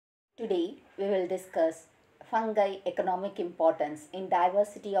Today we will discuss fungi economic importance in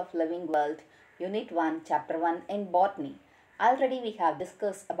diversity of living world, unit 1, chapter 1 in botany. Already we have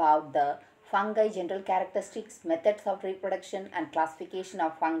discussed about the fungi general characteristics, methods of reproduction and classification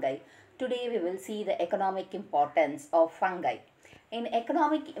of fungi. Today we will see the economic importance of fungi. In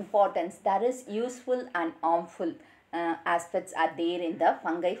economic importance, there is useful and harmful aspects are there in the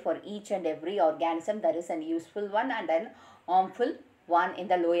fungi. For each and every organism there is an useful one and an harmful one in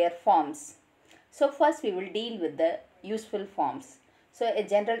the lower forms. So first we will deal with the useful forms. So a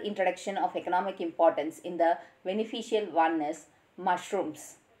general introduction of economic importance in the beneficial one is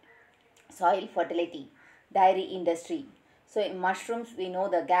mushrooms, soil fertility, dairy industry. So in mushrooms we know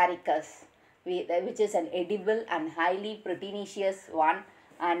the agaricus, which is an edible and highly proteinaceous one,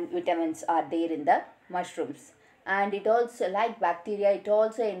 and vitamins are there in the mushrooms. And it also, like bacteria, it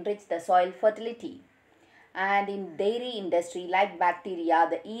also enrich the soil fertility. And in dairy industry, like bacteria,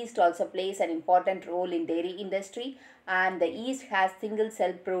 the yeast also plays an important role in dairy industry, and the yeast has single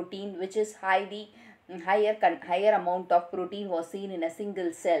cell protein, which is higher amount of protein was seen in a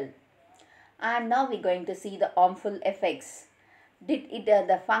single cell. And now we're going to see the harmful effects.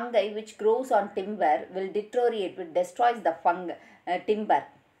 The fungi which grows on timber will deteriorate, will destroys the timber.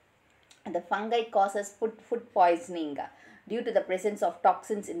 The fungi causes food poisoning due to the presence of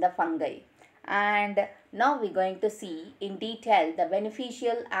toxins in the fungi. And now we're going to see in detail the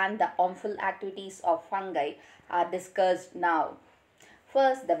beneficial and the harmful activities of fungi are discussed now.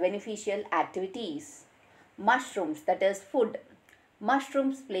 First, the beneficial activities. Mushrooms, that is food.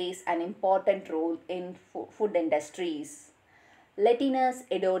 Mushrooms plays an important role in food industries. Latinus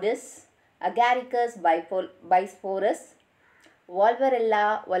edodis, Agaricus bisporus,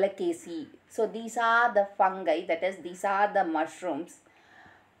 Volvarella volacacea. So these are the fungi, that is these are the mushrooms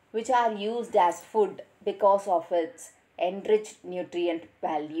which are used as food because of its enriched nutrient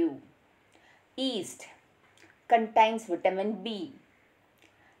value. Yeast contains vitamin B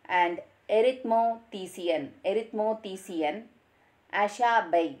and erythrothecin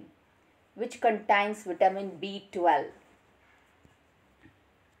achabae, which contains vitamin B12.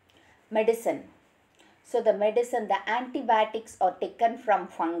 Medicine. So the antibiotics are taken from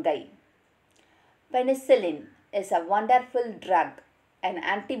fungi. Penicillin is a wonderful drug. An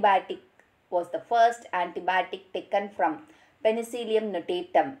antibiotic was the first antibiotic taken from Penicillium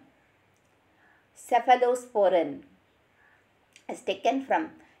notatum. Cephalosporin is taken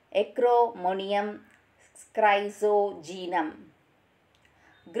from Acromonium schizogenium.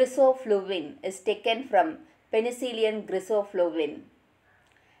 Grisofluin is taken from Penicillium grisofluin.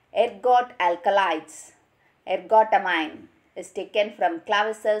 Ergot alkaloids, ergotamine, is taken from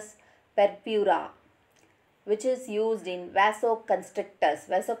Clavisus purpura, which is used in vasoconstrictors.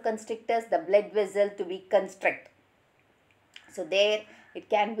 Vasoconstrictors, the blood vessel to be constrict. So there it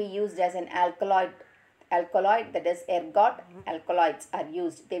can be used as an alkaloid, that is ergot alkaloids are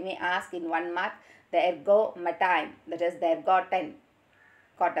used. They may ask in 1 mark the ergotamine, that is the ergotamine.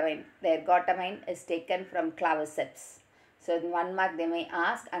 The ergotamine is taken from claviceps. So in 1 mark they may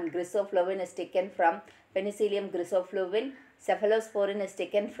ask, and grisofluin is taken from Penicillium grisofluin. Cephalosporin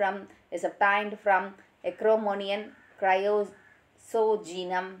is obtained from Acromonium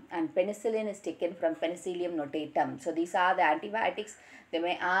schizogenium, and penicillin is taken from Penicillium notatum. So these are the antibiotics they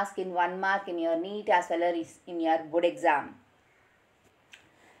may ask in 1 mark in your NEET as well as in your board exam.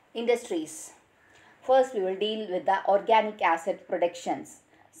 Industries. First we will deal with the organic acid productions.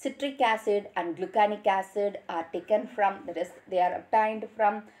 Citric acid and glucanic acid are taken from, that is, they are obtained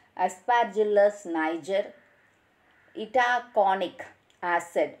from Aspergillus niger. Itaconic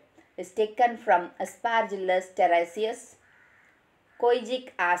acid is taken from Aspergillus terraceus.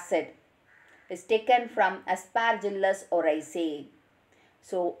 Koigic acid is taken from Aspergillus oryzae.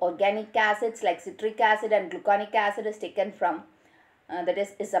 So organic acids like citric acid and glucanic acid is taken from,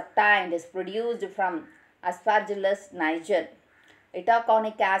 is produced from Aspergillus niger.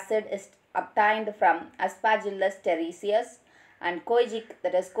 Itaconic acid is obtained from Aspergillus terraceus, and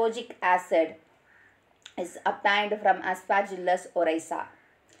koigic acid is obtained from Aspergillus oryzae.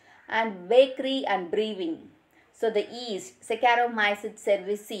 And bakery and brewing. So the yeast, Saccharomyces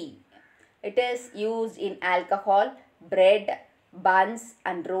cerevisiae, it is used in alcohol, bread, buns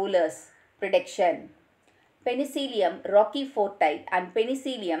and rollers production. Penicillium roqueforti and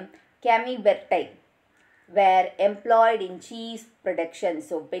Penicillium camemberti were employed in cheese production.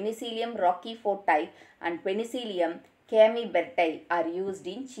 So Penicillium roqueforti and Penicillium camemberti are used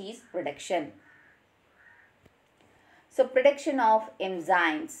in cheese production. So production of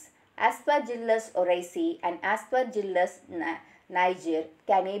enzymes. Aspergillus oryzae and Aspergillus niger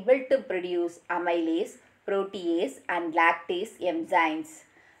can able to produce amylase, protease and lactase enzymes.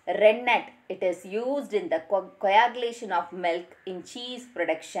 Rennet, it is used in the coagulation of milk in cheese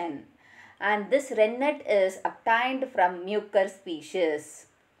production. And this rennet is obtained from mucor species.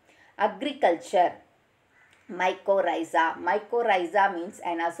 Agriculture, mycorrhiza. Mycorrhiza means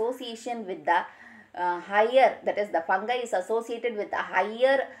an association with the higher, that is the fungi is associated with the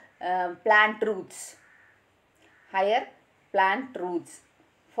higher plant roots. Higher plant roots.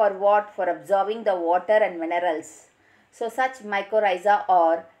 For what? For absorbing the water and minerals. So such mycorrhiza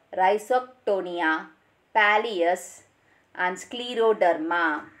are Rhizoctonia, Pallius and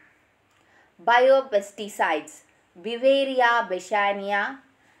Scleroderma. Biopesticides, Beauveria bassiana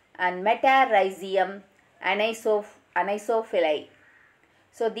and Metarhizium anisophyllae.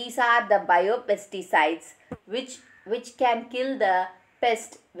 So these are the biopesticides which can kill the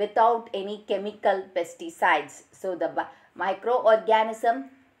pest without any chemical pesticides. So the microorganism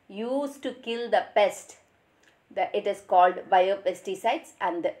used to kill the pest, it is called biopesticides,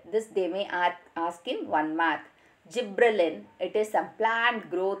 and this they may ask in 1 mark. Gibberellin, it is a plant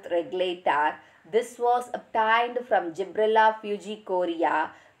growth regulator. This was obtained from Gibberella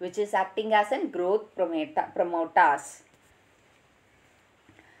fujicorea, which is acting as a growth promoters.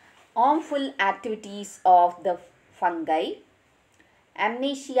 Harmful activities of the fungi.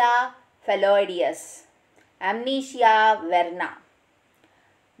 Amnesia phalloides, Amnesia verna,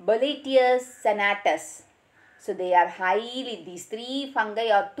 Boletius senatus. So they are these 3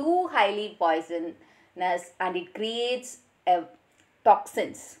 fungi are too highly poisonous and it creates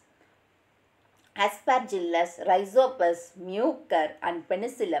toxins. Aspergillus, Rhizopus, mucor and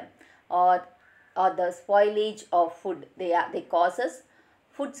penicillium are the spoilage of food. They causes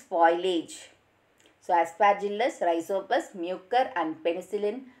food spoilage. So Aspergillus, Rhizopus, mucor and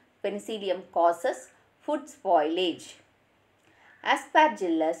penicillium causes food spoilage.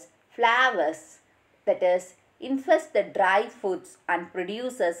 Aspergillus flavus, that is, infests the dry foods and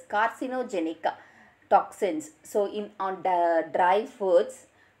produces carcinogenic toxins. So on the dry foods,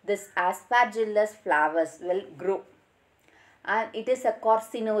 this Aspergillus flavus will grow, and it is a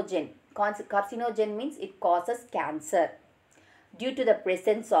carcinogen. Carcinogen means it causes cancer due to the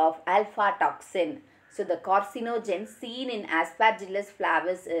presence of alpha toxin. So the carcinogen seen in Aspergillus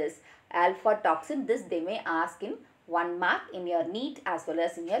flavus is alpha toxin. This they may ask in 1 mark in your NEET as well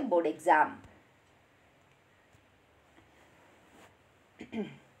as in your board exam.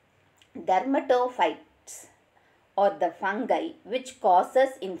 Dermatophytes or the fungi which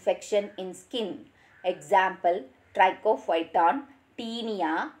causes infection in skin. Example, Trichophyton,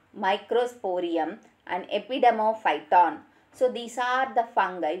 Tinea, Microsporium and Epidermophyton. So these are the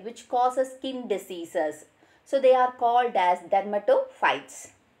fungi which causes skin diseases. So they are called as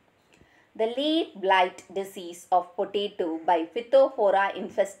dermatophytes. The late blight disease of potato by Phytophthora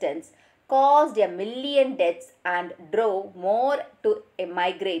infestans caused 1 million deaths and drove more to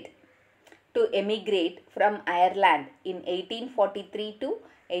emigrate from Ireland in 1843 to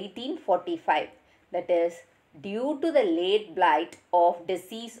 1845. That is, due to the late blight of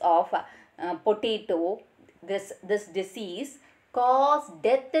disease of potato, this disease caused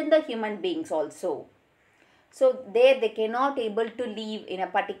death in the human beings also. So there they cannot able to live in a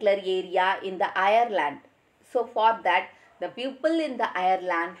particular area in the Ireland. So for that, the people in the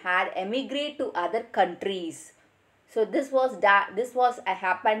Ireland had emigrated to other countries. So this was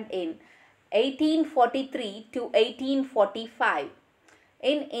happened in 1843 to 1845.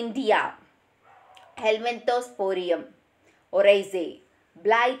 In India, Helminthosporium oryzae,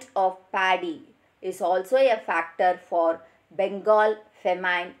 blight of paddy, is also a factor for Bengal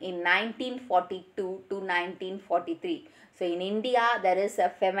famine in 1942 to 1943. So in India, there is a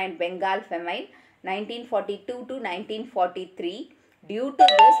famine, Bengal famine, 1942 to 1943. Due to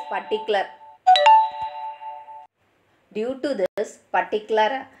this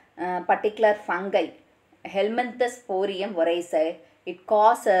particular fungi, Helminthosporium oryzae, it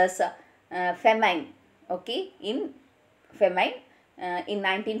causes famine. Okay, in famine in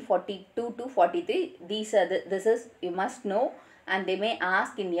 1942 to 43. This is you must know, and they may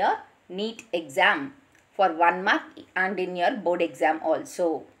ask in your NEET exam for 1 mark and in your board exam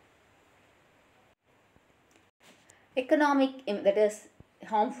also. Economic, that is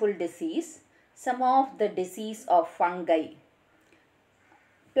harmful disease. Some of the disease of fungi.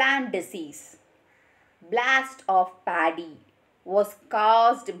 Plant disease. Blast of paddy was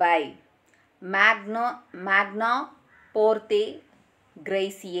caused by Magna porte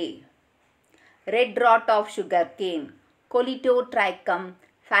graciae. Red rot of sugarcane. Colitotrichum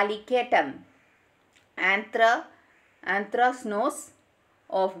falciparum. Anthracnose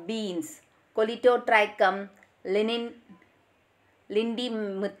of beans. Colitotrichum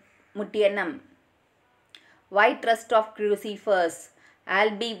lindimutianum. White rust of crucifers.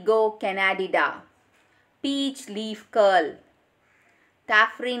 Albigo candida, peach leaf curl,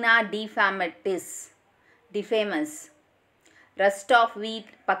 Taphrina defamus, rust of wheat,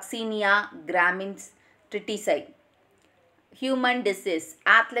 Puccinia graminis tritici, human disease,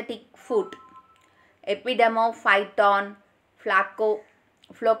 athletic foot, Epidemophyton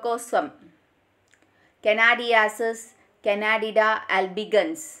flocosum, Candidiasis, Candida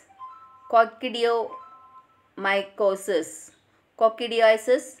albigans,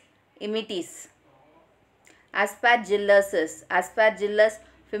 Coccidioisis immitis, Aspergillus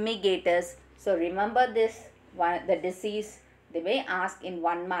fumigatus. So remember this one, the disease they may ask in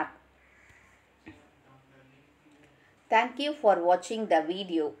 1 mark. Thank you for watching the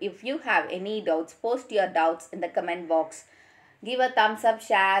video. If you have any doubts, post your doubts in the comment box. Give a thumbs up,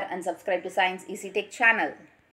 share and subscribe to Science Easy Tech channel.